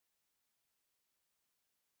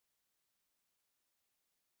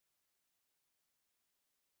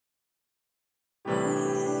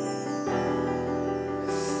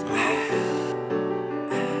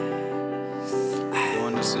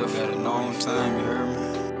got a long time, you heard me?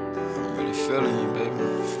 I'm really feeling you, baby.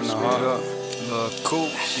 From the heart up. Coop,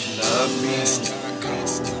 she loves me.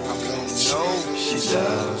 She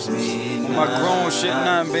loves me. On my grown shit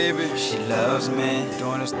now, baby. She loves me.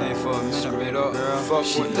 Doing this thing for a minute, straight up, girl. Fuck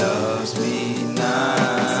she with loves me now.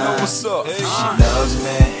 You know what's up? Hey. She loves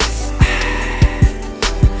me.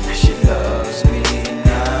 She loves me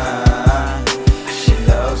now. She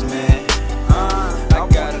loves me. I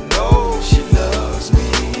gotta know. She loves me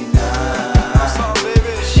now. What's up,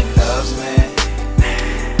 baby? She loves me.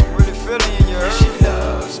 I'm really feeling you, girl. She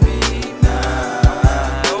loves me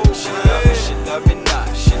now. She love me, she love me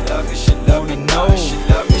now. She love me, she love me now. She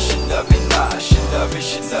love me, she love me now. She love me,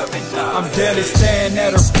 she love me now. I'm daily staring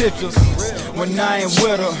at her pictures when I ain't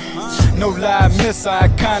with her. No lie, miss her. I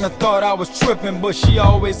kinda thought I was tripping, but she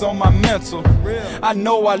always on my mental. I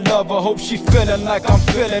know I love her, hope she feeling like I'm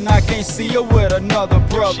feeling. I can't see her with another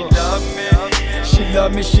brother. She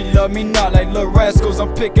love me. She love me not like little rascals.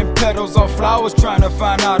 I'm picking petals off flowers, trying to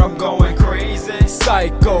find out I'm going crazy.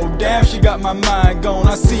 Psycho, damn, she got my mind gone.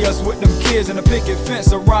 I see us with them kids in a picket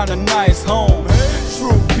fence around a nice home.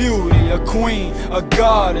 True beauty, a queen, a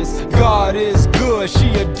goddess. God is good, she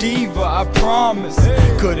a diva, I promise.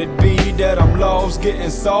 Could it be that I'm lost, getting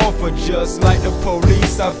soft, or just like the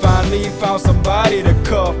police, I finally found somebody to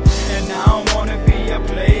cuff? And I don't wanna be a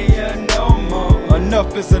player no more.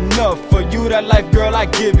 Enough is enough, for you that life, girl, I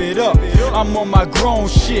give it up. I'm on my grown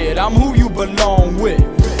shit, I'm who you belong with.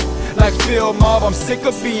 Like Phil Mob, I'm sick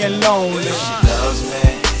of being lonely. She loves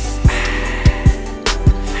me.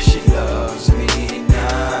 She loves me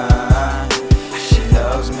now. She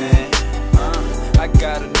loves me. I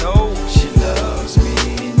gotta know. She loves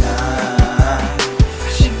me now.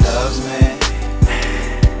 She loves me.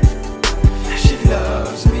 She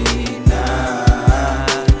loves me now.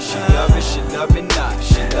 She love me, she love me now.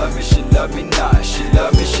 She love me, she love me now. She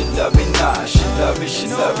love me, she love me now. She love me, she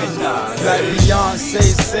love me now. Like Beyonce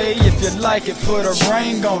say, if you like it, put a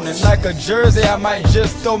ring on it. Like a jersey, I might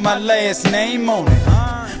just throw my last name on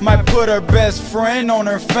it. Might put her best friend on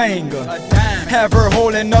her finger. Have her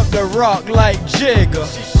holding up the rock like Jigger.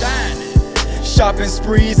 Shopping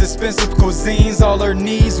sprees, expensive cuisines, all her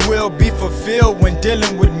needs will be fulfilled when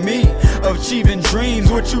dealing with me. Achieving dreams,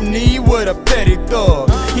 what you need with a petty thug.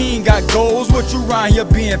 He ain't got goals, what you around here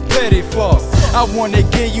being petty for? I wanna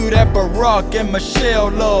give you that Barack and Michelle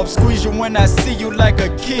love. Squeeze you when I see you like a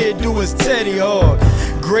kid do his teddy hug.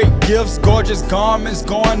 Great gifts, gorgeous garments,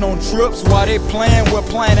 going on trips. While they playing, we're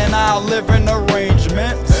planning our living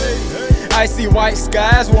arrangements. Icy white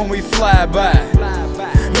skies when we fly by.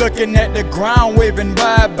 Looking at the ground, waving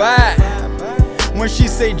bye-bye. When she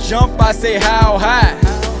say jump, I say how high.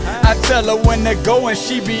 I tell her when to go and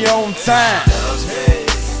she be on time.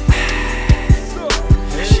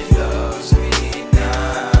 She loves me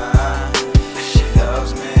now. She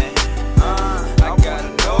loves me. I gotta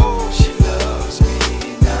know. She loves me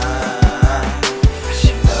now.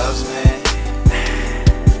 She loves me.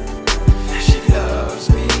 She loves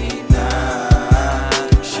me now.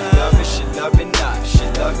 She love me, she love me now. She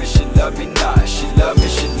love me, she love me now. She love me,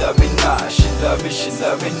 she love me now. She love me, she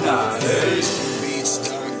love me now. Hey.